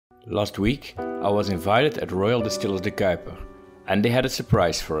Last week I was invited at Royal Distillers De Kuyper and they had a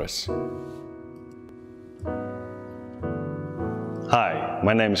surprise for us. Hi,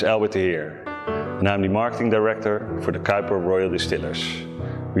 my name is Heer and I'm the marketing director for the Kuyper Royal Distillers.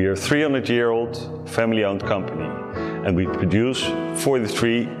 We are a 300-year-old family-owned company and we produce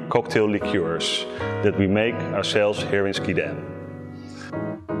 43 cocktail liqueurs that we make ourselves here in Schiedam.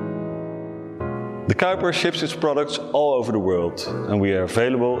 The Kuyper ships its products all over the world and we are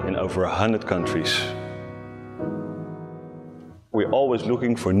available in over 100 countries. We're always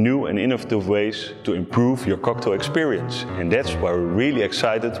looking for new and innovative ways to improve your cocktail experience, and that's why we're really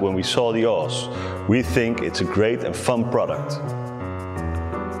excited when we saw the Oz. We think it's a great and fun product.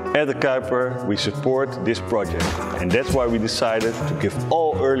 At the Kuyper we support this project and that's why we decided to give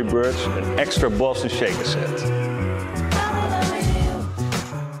all early birds an extra Boston shaker set.